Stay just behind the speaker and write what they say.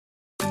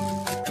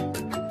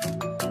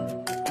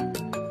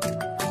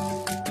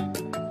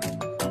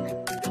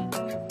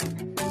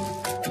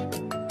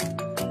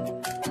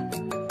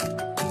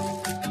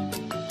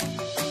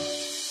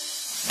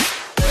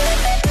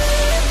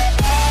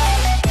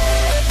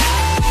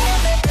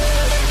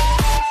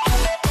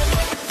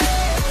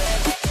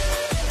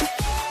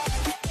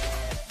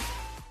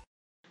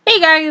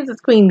guys,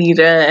 it's Queendija,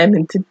 and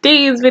in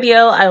today's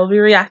video, I will be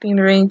reacting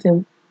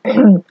to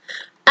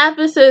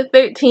episode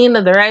 13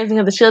 of The Rising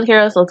of the Shield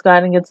Hero. So let's go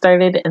ahead and get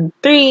started in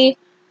 3,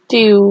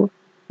 2,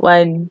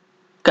 1,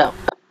 go.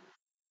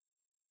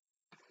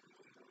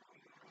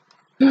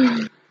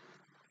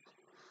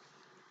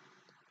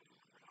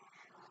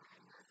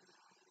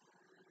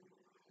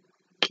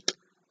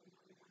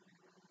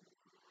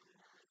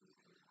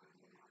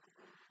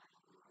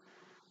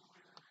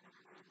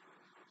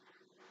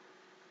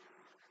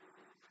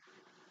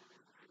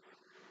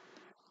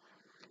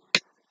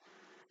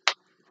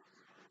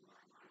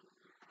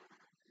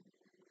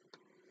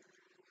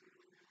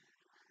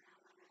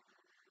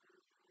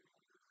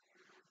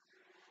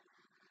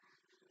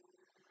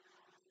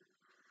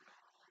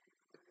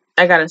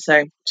 I gotta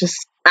say,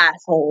 just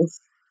assholes.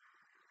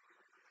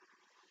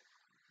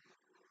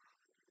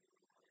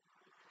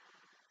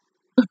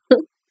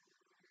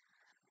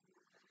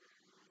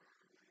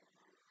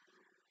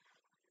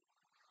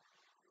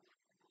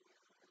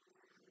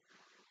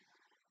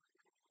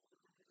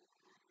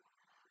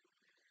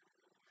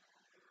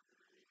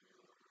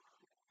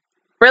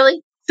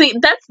 Really? See,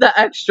 that's the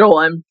extra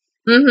one.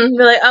 Be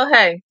like, oh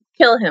hey,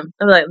 kill him.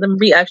 I'm like, let me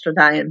be extra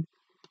dying.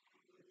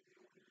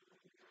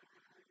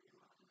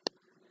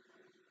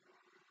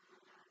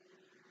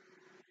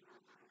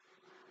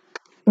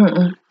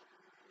 We're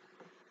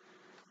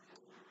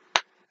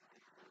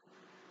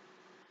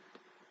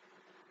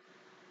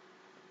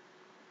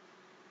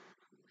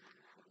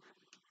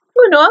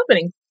no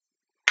opening.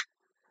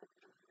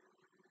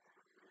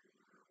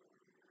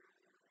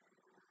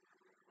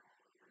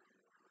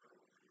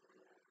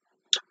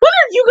 When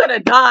are you gonna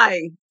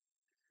die?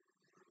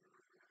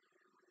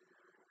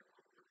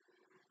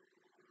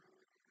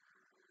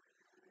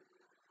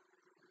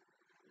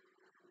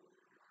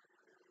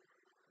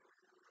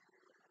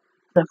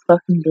 That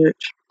fucking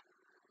bitch.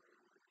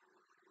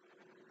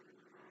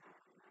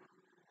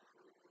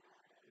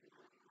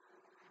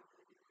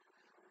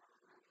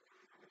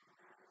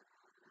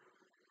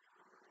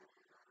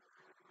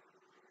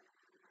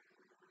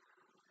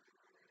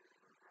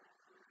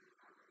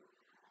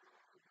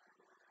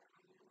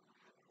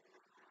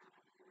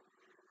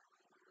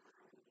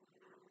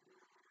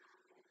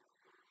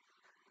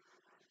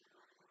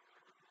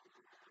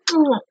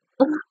 You'll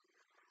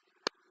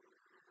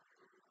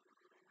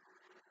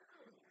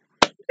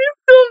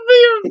be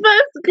your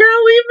best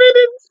girl even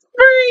in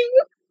spring.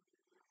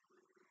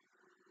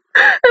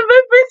 And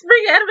my first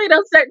spring anime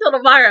don't start till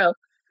tomorrow.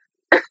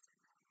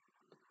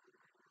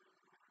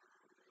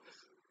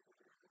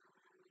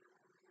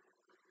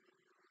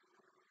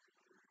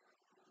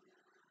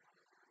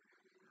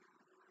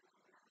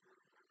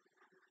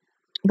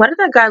 Why did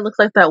that guy look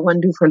like that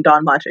one dude from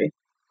Don Machi?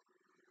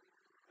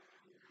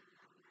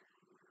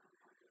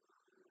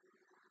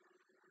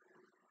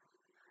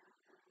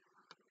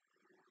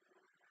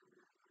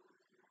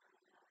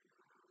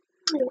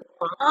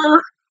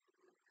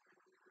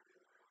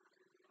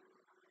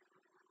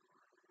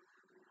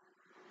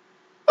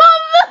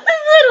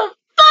 Little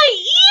fight,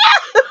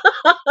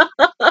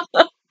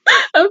 yeah!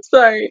 I'm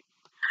sorry.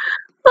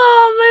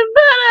 Oh, my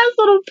badass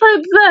little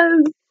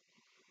princess.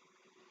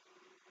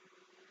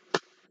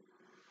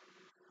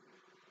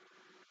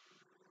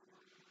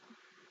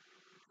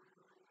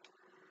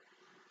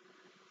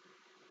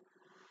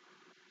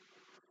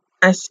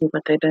 I see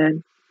what they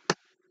did.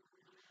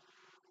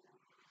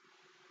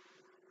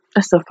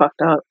 That's so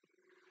fucked up.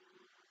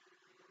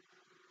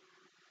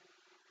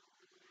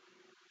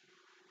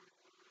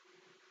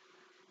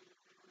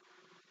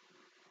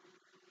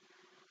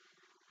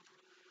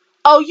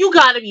 Oh, you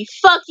gotta be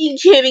fucking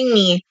kidding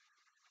me.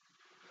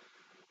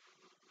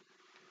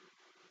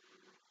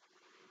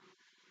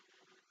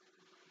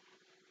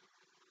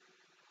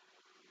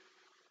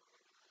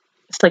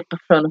 It's like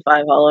Persona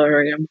 5 all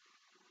over again.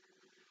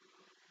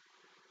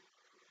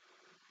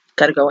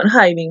 Gotta go in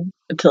hiding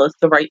until it's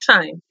the right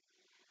time.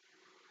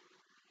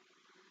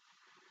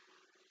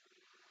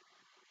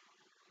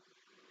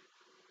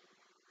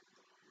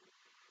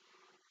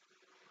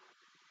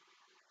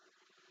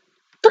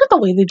 Look at the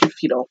way they do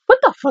Fido. What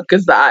the fuck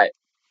is that?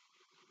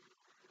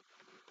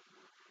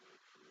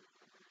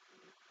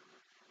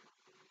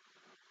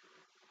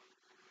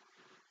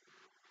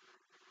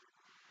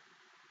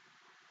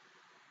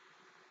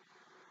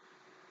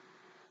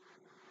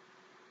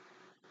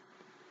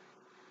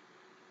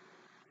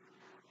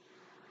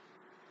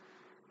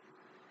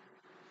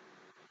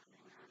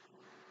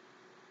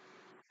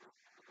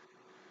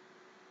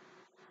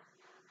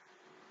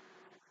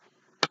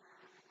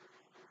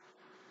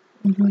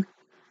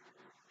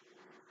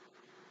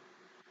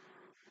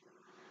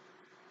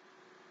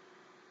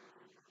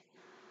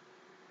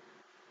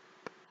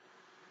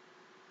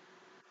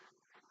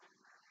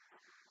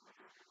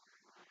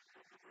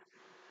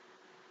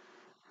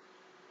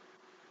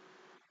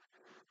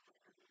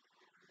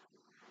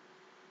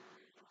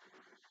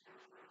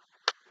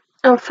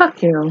 Oh,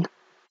 fuck you.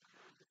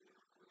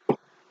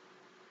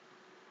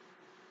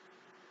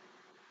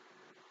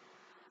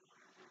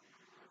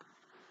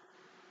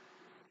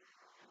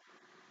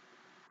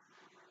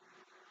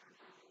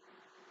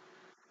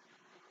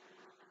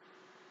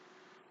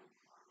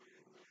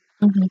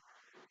 Mm-hmm.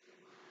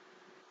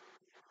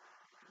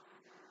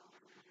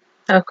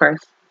 Of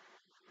course.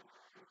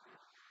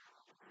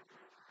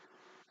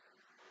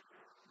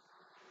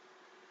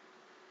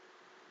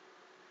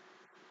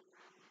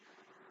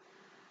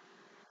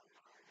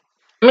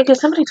 I mean,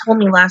 because somebody told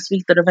me last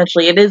week that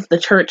eventually it is the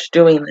church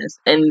doing this,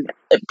 and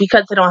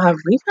because they don't have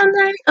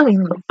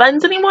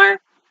funds anymore.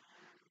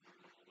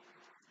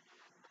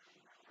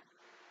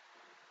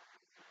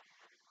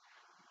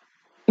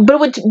 But it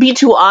would be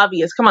too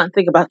obvious. Come on,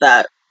 think about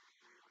that.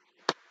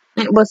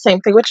 It was same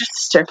thing with your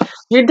sister.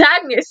 Your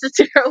dad and your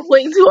sister are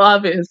way too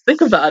obvious.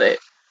 Think about it.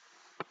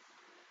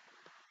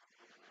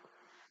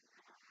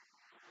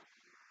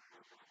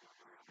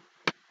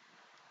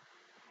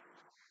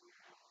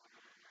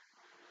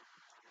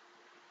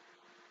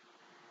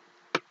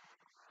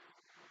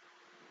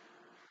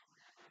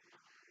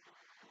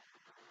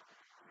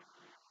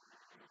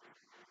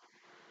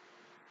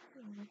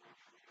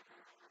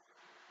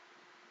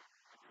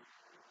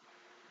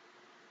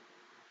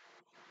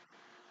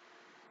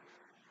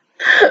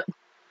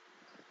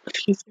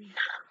 Excuse me.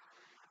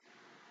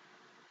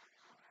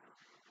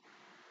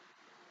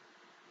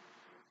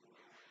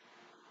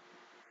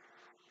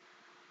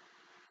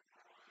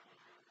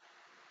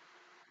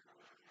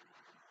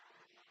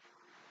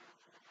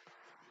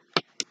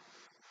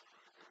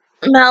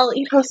 Mel,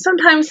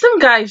 sometimes some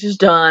guys just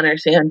don't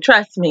understand.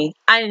 Trust me.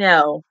 I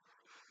know.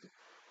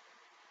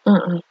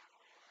 Mm-mm.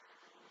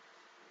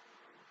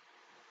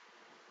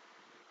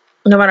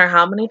 No matter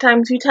how many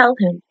times you tell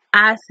him,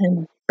 ask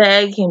him,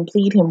 beg him,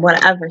 plead him,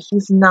 whatever,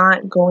 he's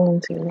not going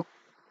to.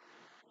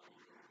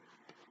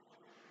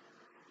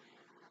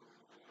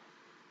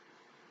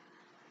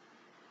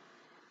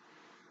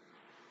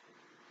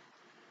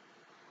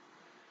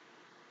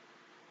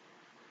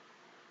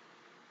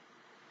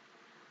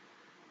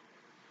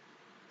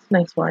 It's a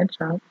nice wine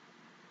shop.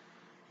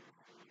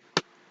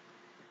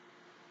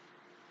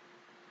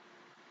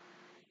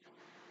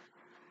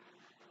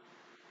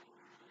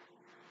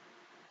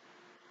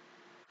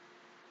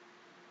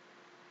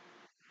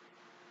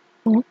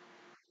 Mhm.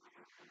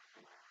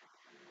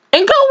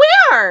 And go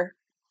where?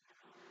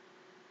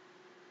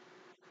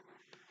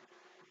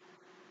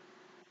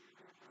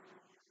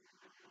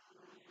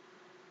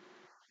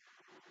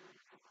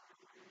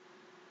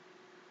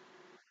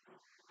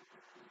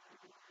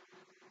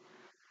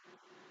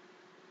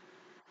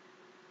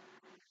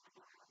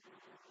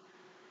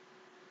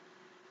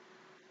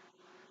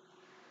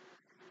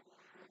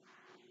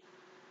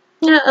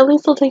 Yeah, at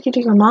least they'll take you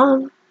to your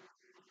mom.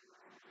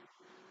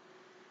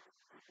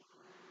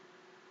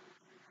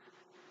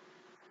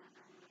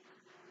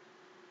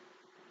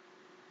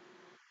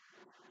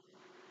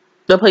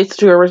 The place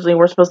that you originally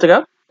were supposed to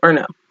go? Or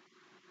no?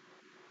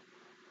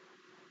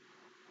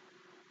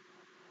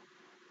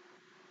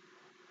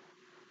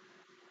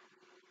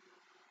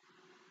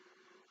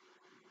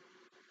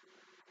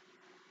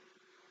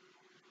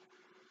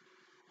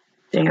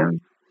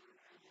 Damn.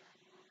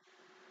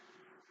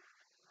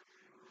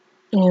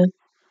 Yeah,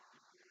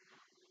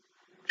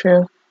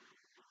 true.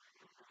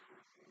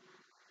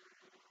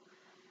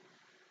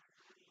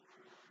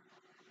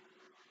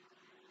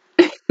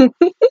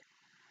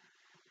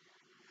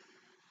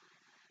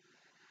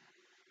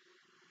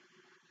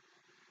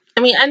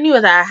 I mean, I knew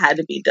that had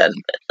to be done,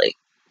 but like,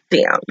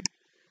 damn.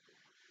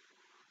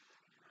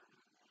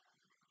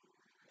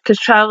 Because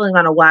traveling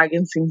on a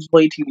wagon seems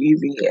way too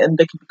easy, and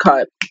they could be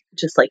caught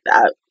just like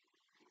that.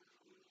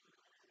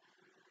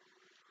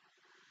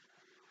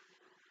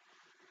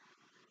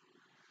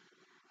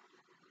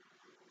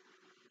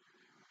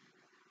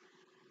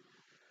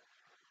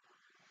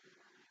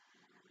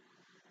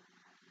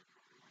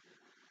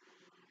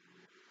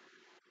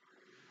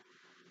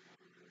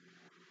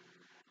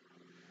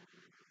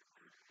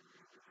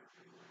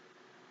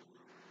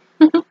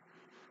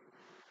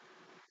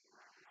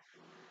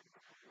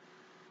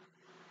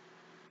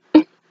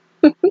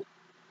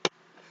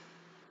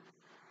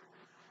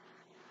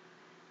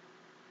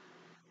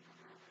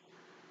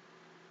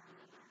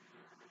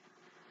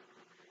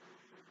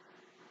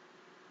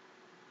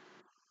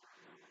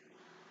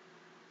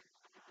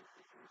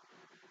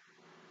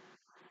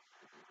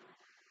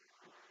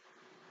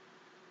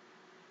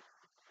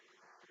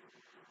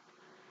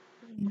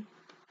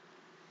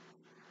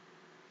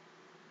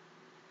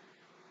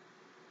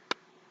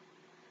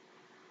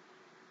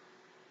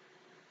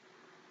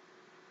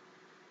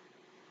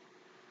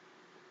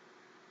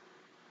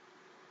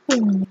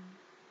 Hmm.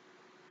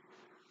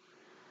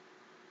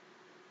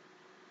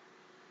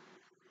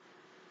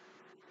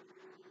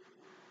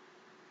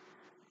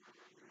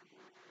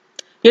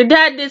 Your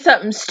dad did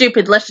something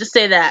stupid, let's just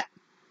say that.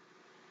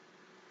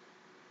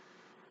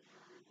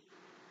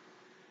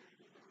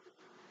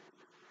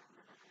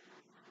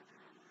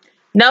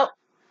 Nope.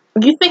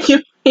 You think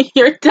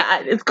your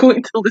dad is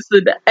going to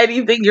listen to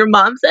anything your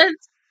mom says?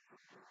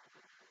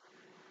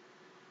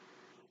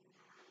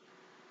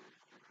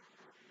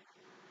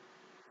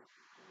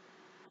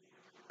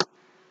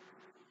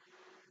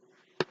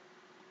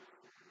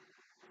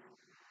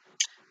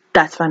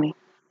 That's funny.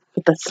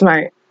 But that's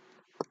smart.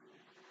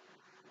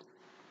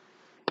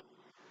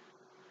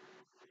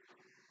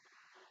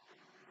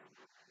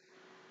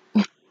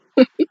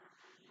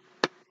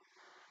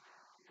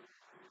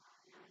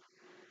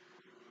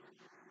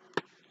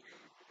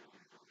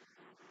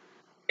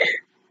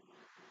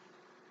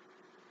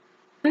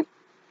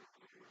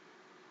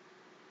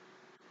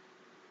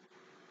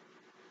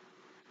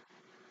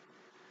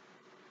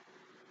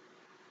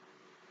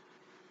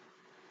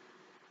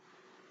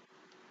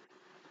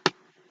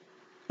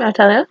 I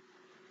tell you.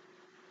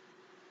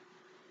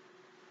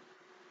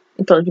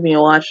 You told give me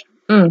a watch.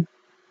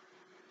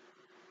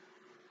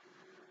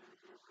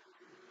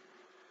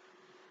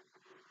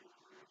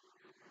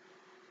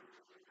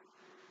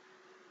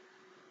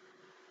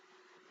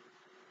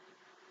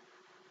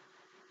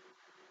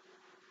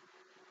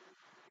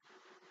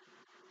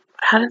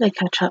 How did they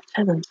catch up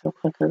to them so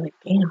quickly? Like,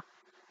 damn.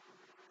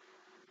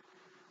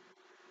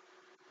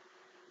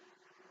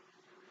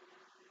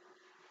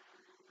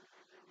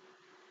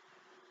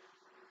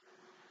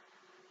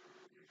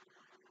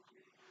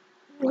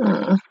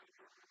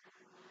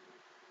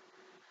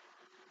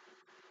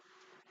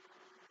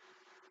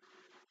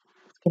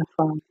 It's gonna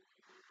fall.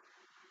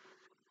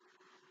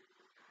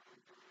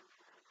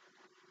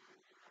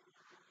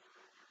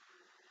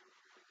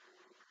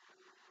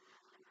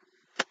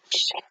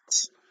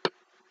 Shit.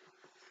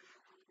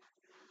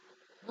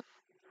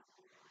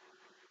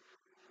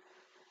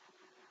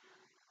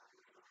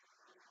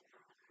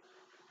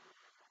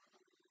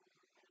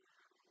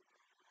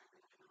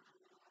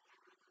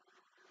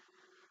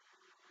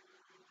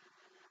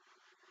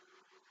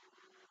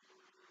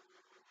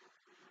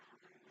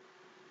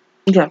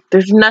 Yeah,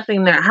 there's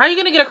nothing there. How are you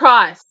gonna get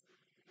across?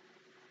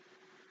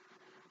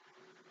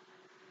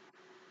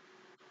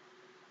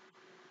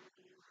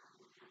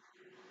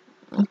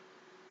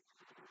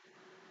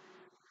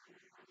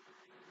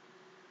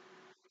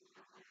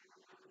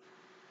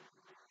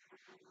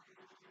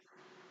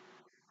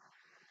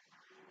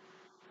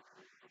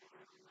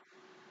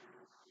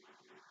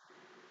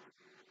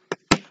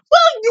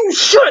 Well, you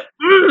should.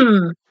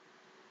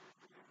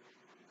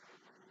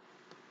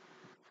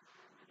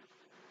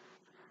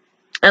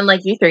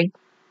 Unlike you three.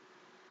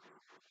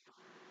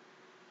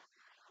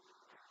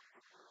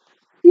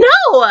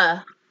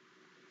 No.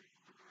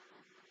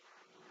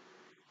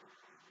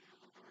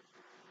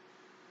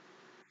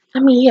 I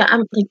mean, yeah,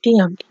 I'm like,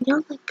 damn, can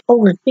y'all like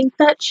overthink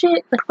that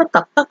shit? Like, what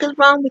the fuck is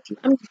wrong with you?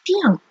 I mean,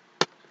 damn.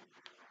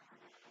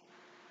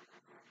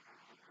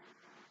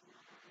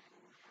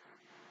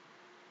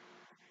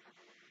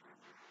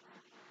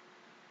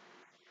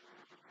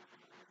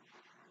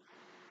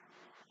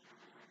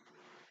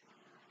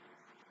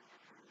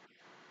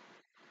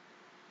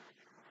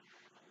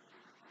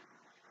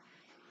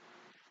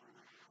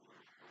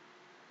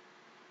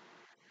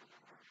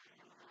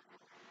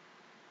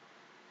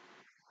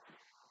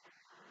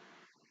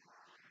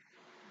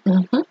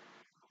 Mm-hmm.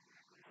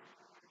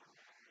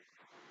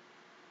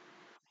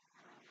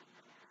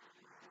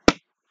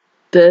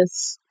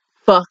 This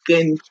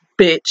fucking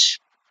bitch.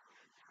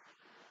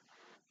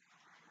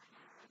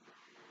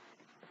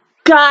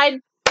 God,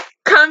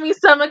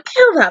 Kami-sama,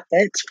 kill that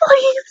bitch,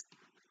 please.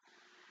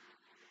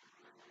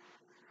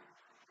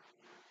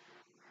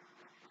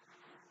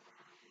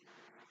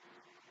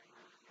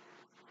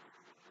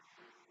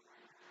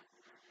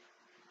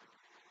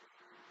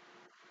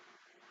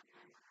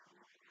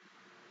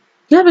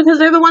 Yeah, because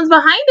they're the ones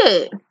behind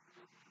it.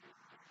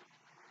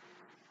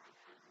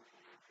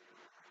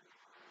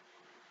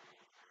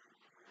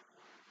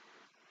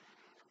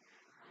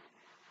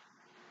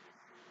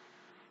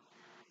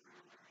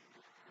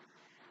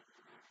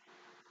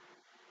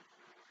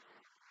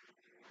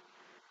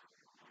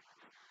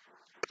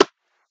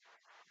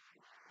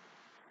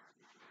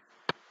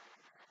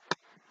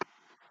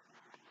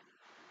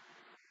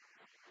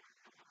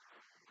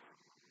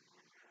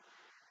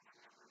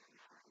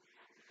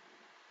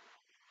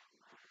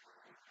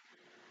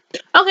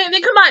 Okay,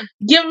 then come on,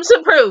 give him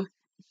some proof.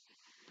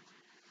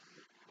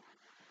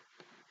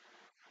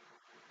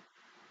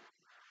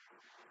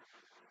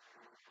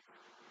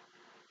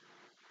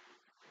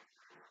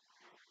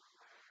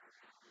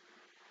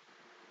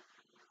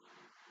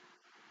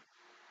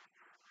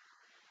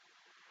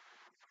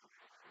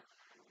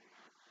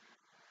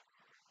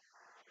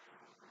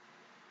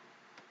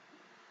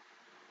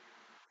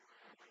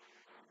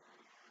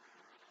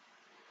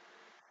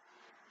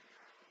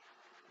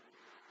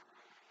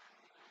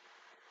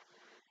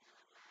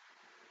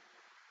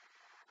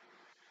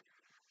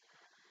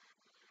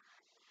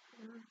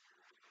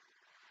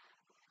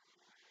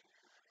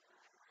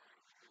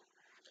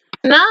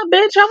 Nah,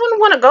 bitch, I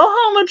wouldn't want to go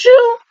home with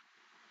you.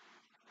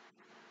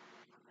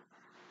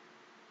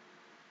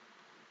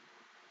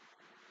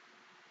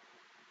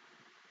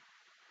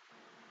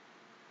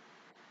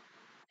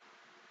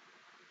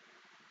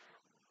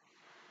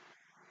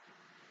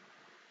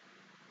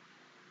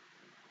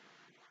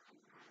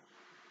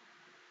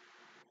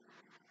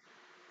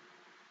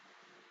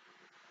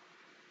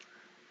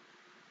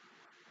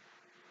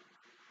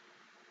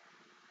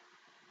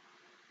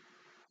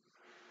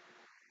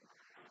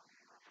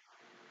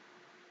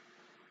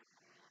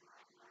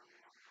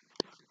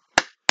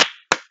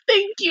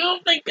 Thank you. Oh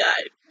my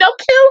god. No,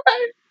 kill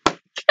her.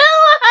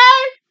 Kill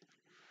her.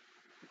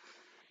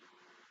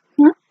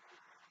 Hmm?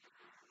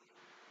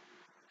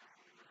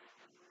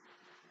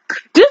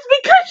 Just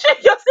because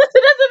she's your sister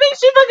doesn't mean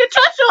she fucking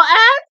trust your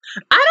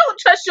ass. I don't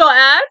trust your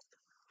ass.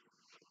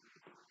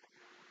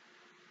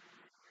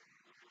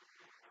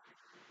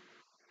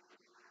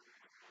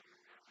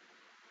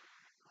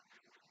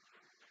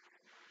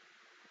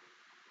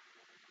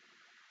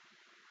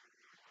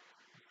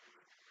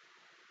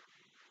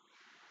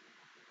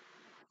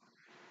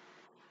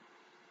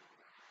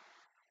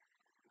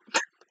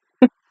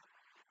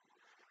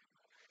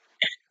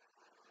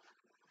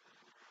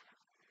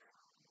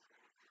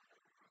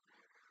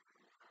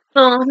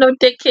 Oh, no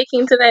dick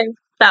kicking today.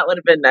 That would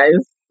have been nice.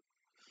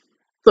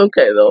 It's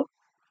okay though.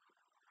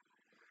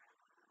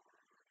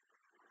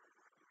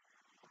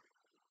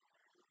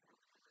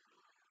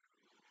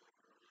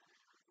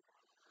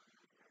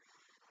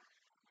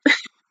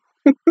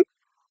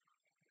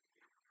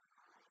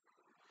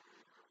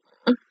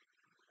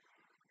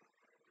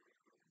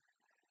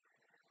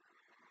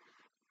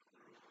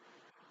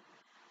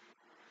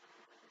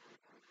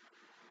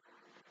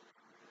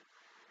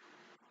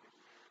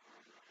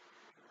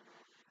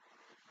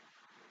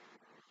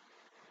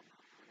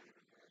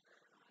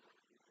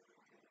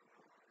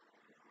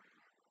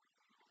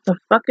 The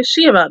fuck is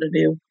she about to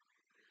do?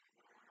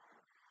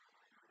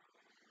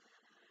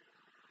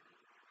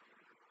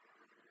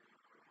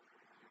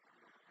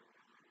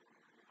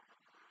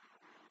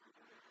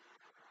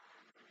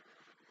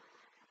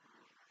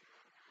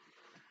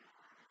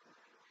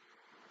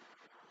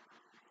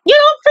 You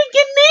don't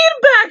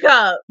freaking need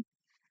backup.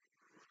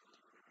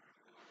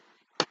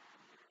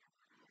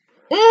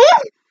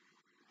 Mm.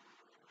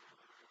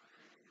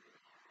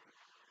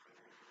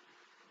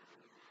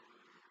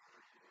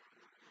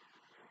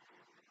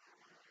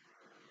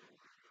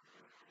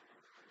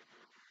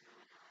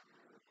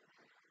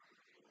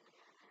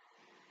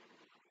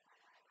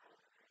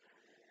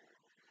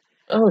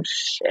 Oh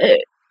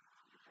shit.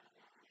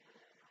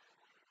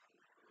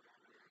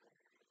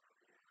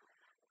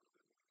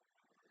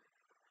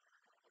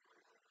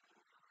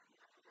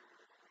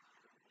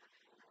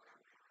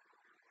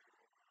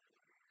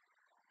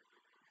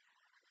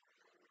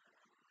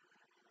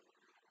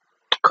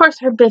 Of course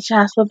her bitch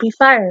ass will be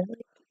fired.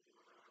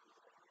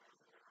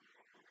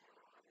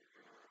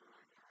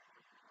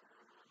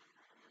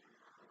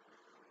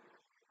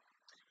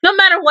 No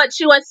matter what,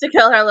 she wants to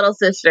kill her little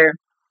sister.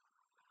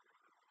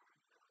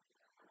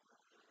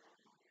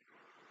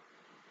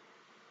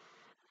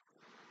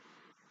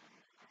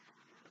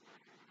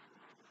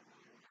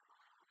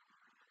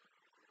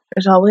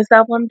 There's always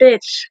that one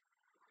bitch.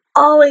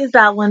 Always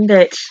that one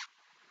bitch.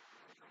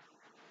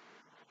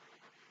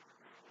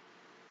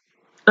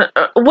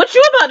 What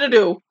you about to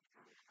do?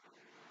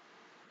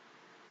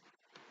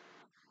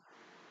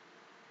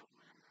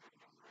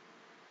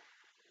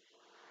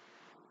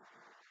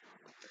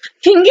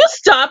 Can you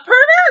stop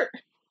her?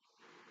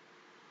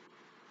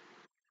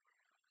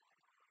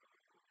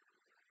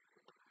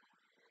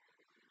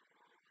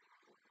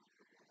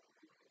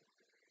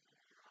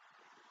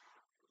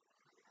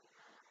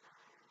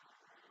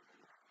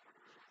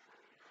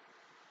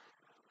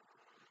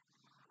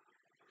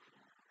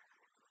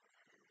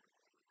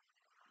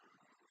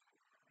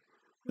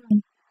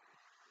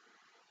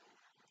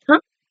 Huh?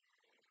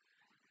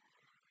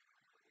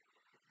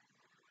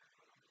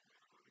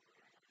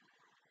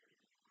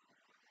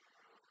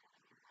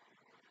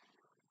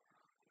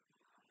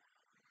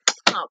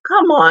 Oh,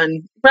 come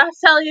on.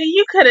 Brasilia,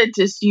 you could have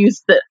just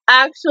used the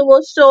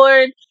actual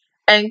sword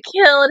and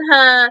killed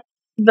her,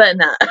 but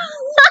not.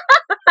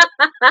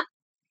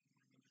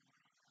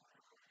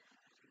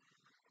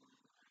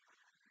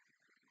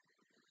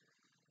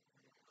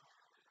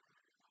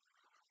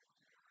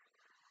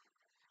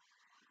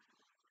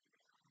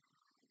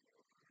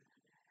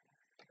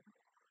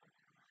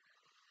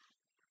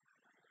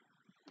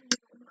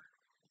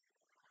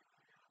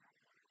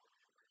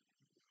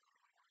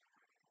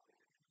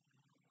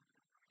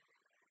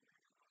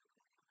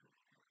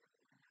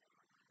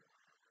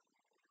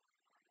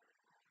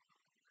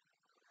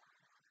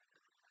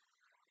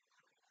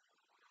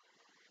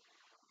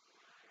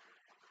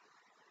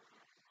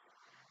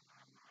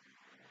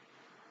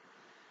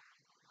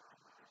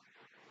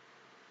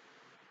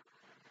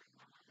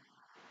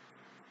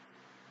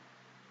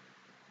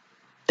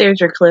 There's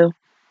your clue.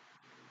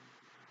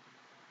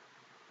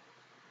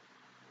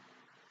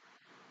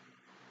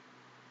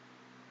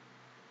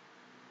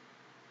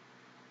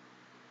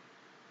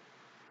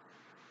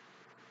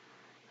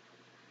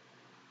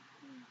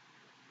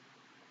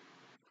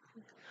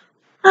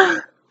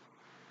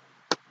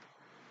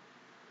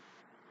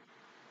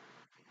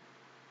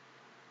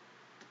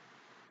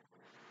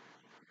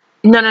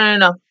 No, no, no,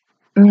 no.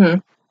 Mm-hmm.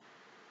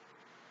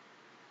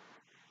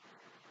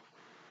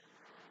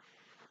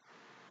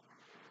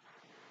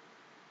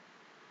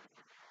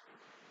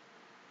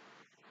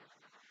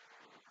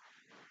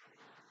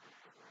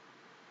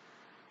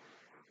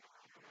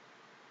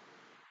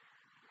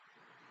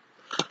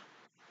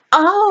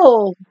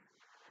 Oh,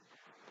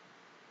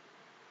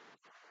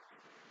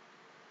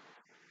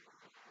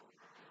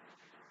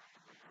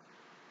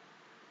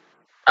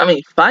 I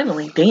mean,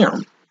 finally,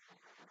 damn.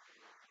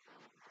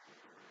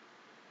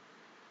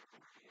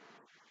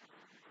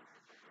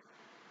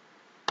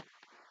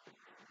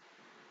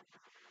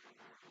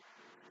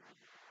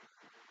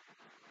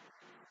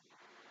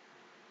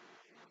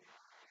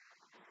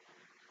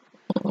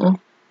 Mm-hmm.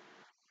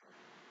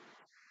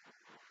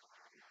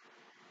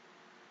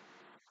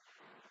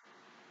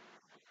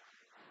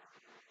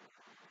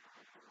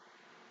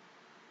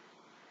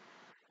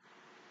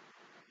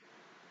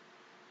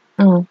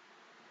 Mm-hmm.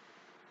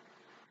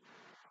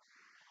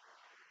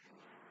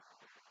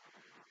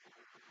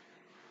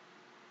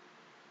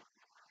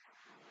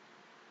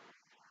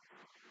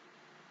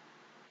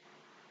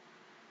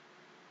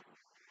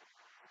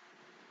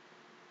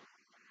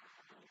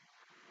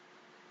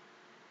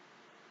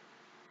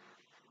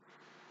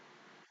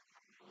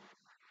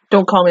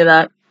 Don't call me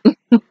that.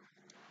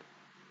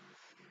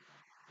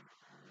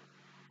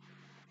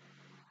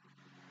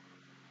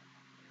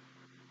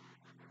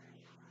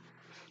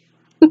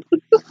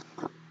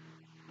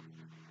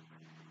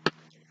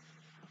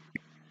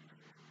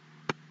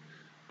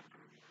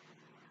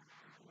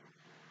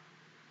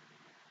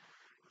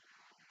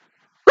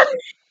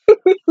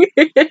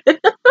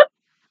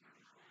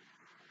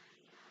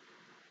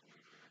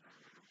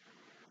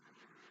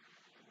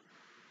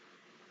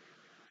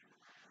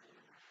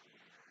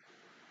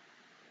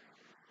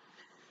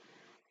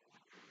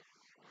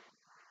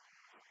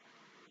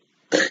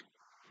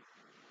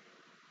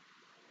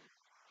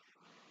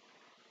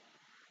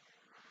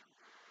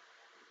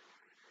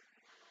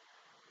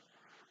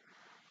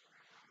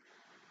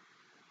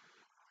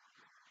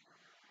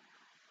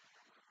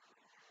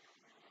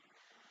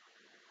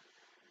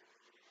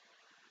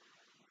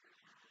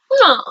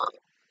 Aw.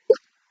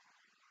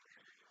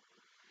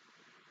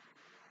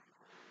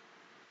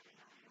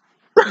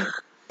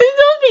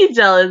 Don't be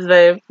jealous,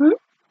 babe.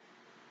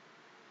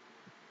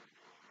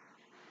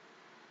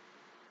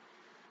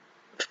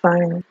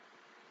 Fine.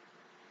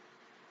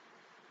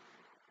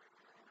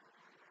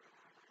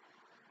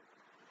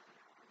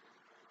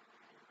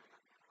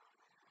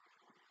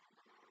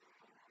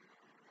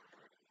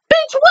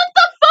 Bitch, what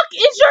the fuck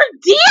is your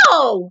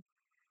deal?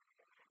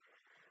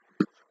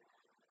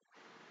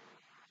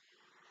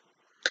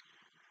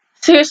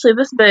 Seriously,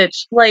 this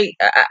bitch, like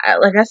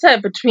I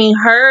said, between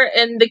her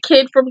and the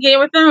kid from Game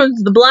of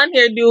Thrones, the blonde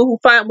haired dude who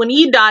when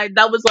he died,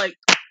 that was like,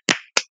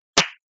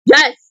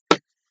 yes.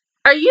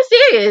 Are you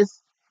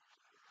serious?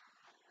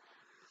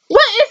 What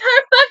is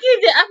her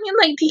fucking? I mean,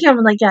 like, TK,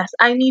 I'm like, yes,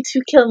 I need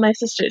to kill my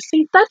sister.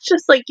 See, that's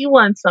just like you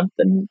want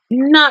something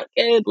not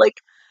good.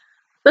 Like,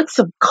 that's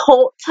some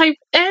cult type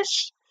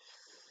ish.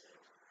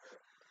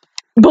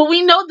 But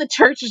we know the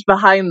church is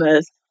behind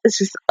this. It's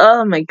just,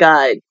 oh my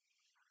god.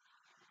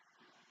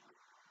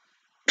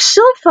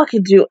 She'll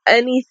fucking do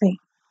anything.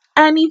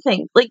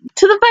 Anything. Like,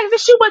 to the fact that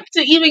she went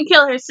to even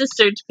kill her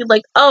sister to be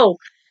like, oh,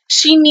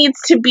 she needs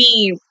to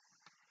be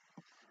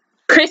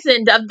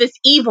christened of this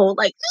evil.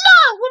 Like,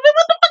 no, woman,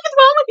 what the fuck is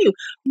wrong with you?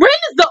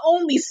 Ren is the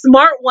only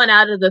smart one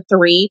out of the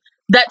three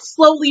that's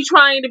slowly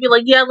trying to be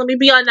like, yeah, let me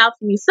be on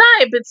Alchemy's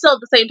side, but still at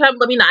the same time,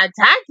 let me not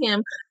attack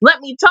him. Let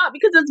me talk,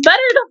 because it's better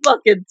to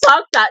fucking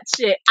talk that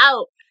shit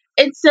out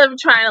instead of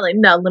trying to like,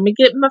 no, let me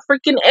get my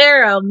freaking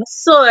arrow, my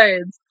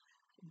swords,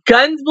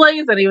 guns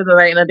blazing, even though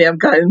there ain't no damn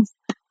guns.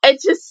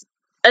 It's just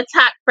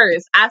attack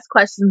first, ask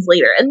questions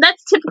later. And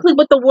that's typically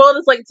what the world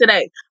is like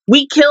today.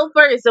 We kill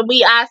first and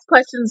we ask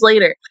questions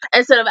later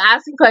instead of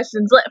asking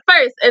questions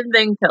first and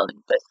then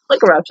killing. But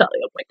look around Shelly.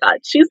 Oh my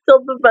god, she's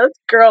still the best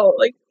girl.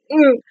 Like,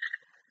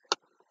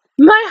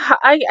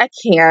 I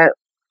can't.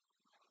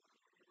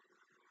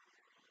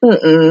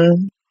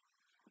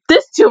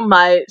 This too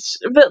much.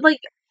 But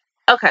like,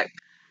 okay.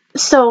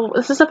 So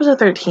this is episode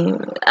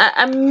 13.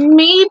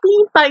 Maybe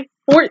by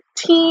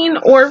 14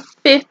 or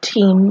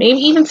 15, maybe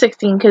even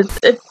 16, because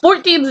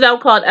 14 is now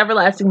called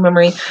Everlasting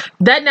Memory.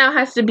 That now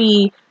has to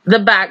be the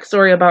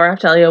backstory about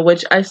Raftalia,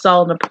 which I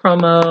saw in the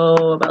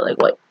promo about like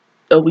what,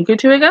 a week or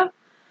two ago,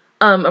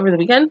 over the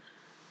weekend.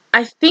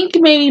 I think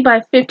maybe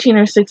by 15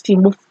 or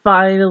 16 we'll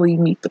finally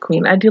meet the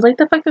queen. I do like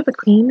the fact that the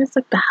queen is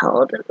like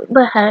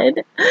the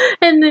head,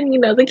 and then, you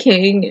know, the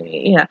king.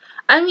 Yeah,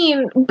 I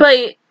mean,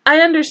 but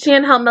I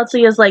understand how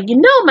Melty is like, you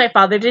know, my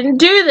father didn't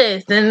do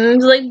this, and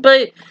it's like,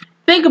 but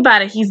think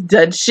about it, he's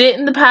done shit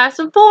in the past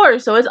before,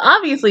 so it's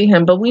obviously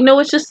him. But we know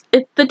it's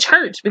the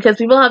church, because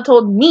people have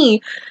told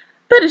me.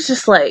 But it's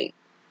just like,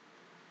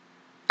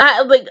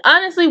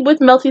 honestly, with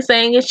Melty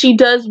saying it, she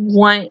does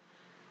want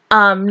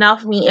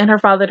Naofumi and her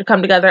father to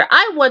come together.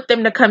 I want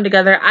them to come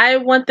together. I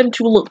want them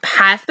to look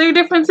past their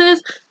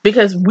differences,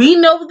 because we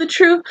know the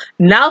truth.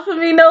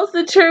 Naofumi knows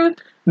the truth.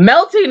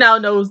 Melty now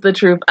knows the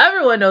truth.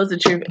 Everyone knows the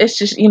truth. It's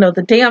just, you know,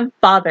 the damn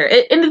father.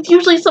 And it's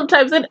usually,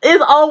 sometimes it is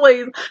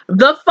always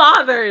the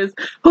fathers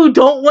who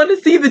don't want to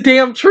see the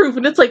damn truth.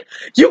 And it's like,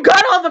 you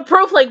got all the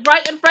proof like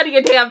right in front of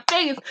your damn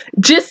face.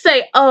 Just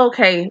say, oh,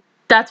 okay,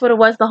 that's what it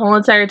was the whole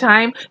entire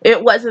time.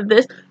 It wasn't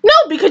this. No,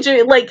 because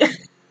you're like...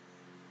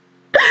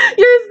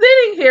 You're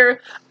sitting here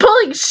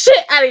pulling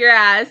shit out of your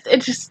ass.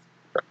 It's just,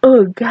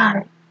 oh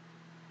god.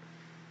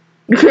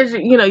 Because,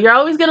 you know, you're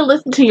always going to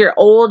listen to your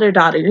older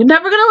daughter. You're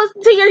never going to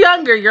listen to your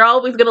younger. You're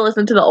always going to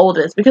listen to the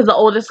oldest, because the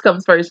oldest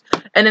comes first.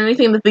 And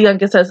anything that the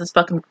youngest says is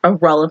fucking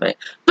irrelevant.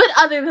 But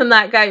other than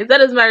that, guys, that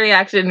is my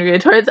reaction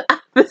towards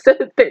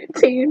episode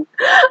 13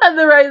 of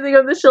The Rising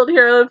of the Shield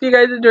Hero. If you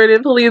guys enjoyed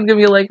it, please give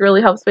me a like. It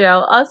really helps me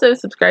out. Also,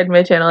 subscribe to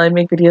my channel. I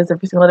make videos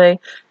every single day.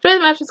 Join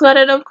the Master Squad.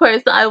 And of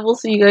course, I will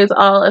see you guys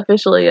all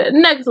officially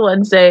next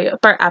Wednesday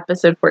for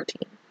episode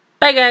 14.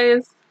 Bye,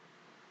 guys.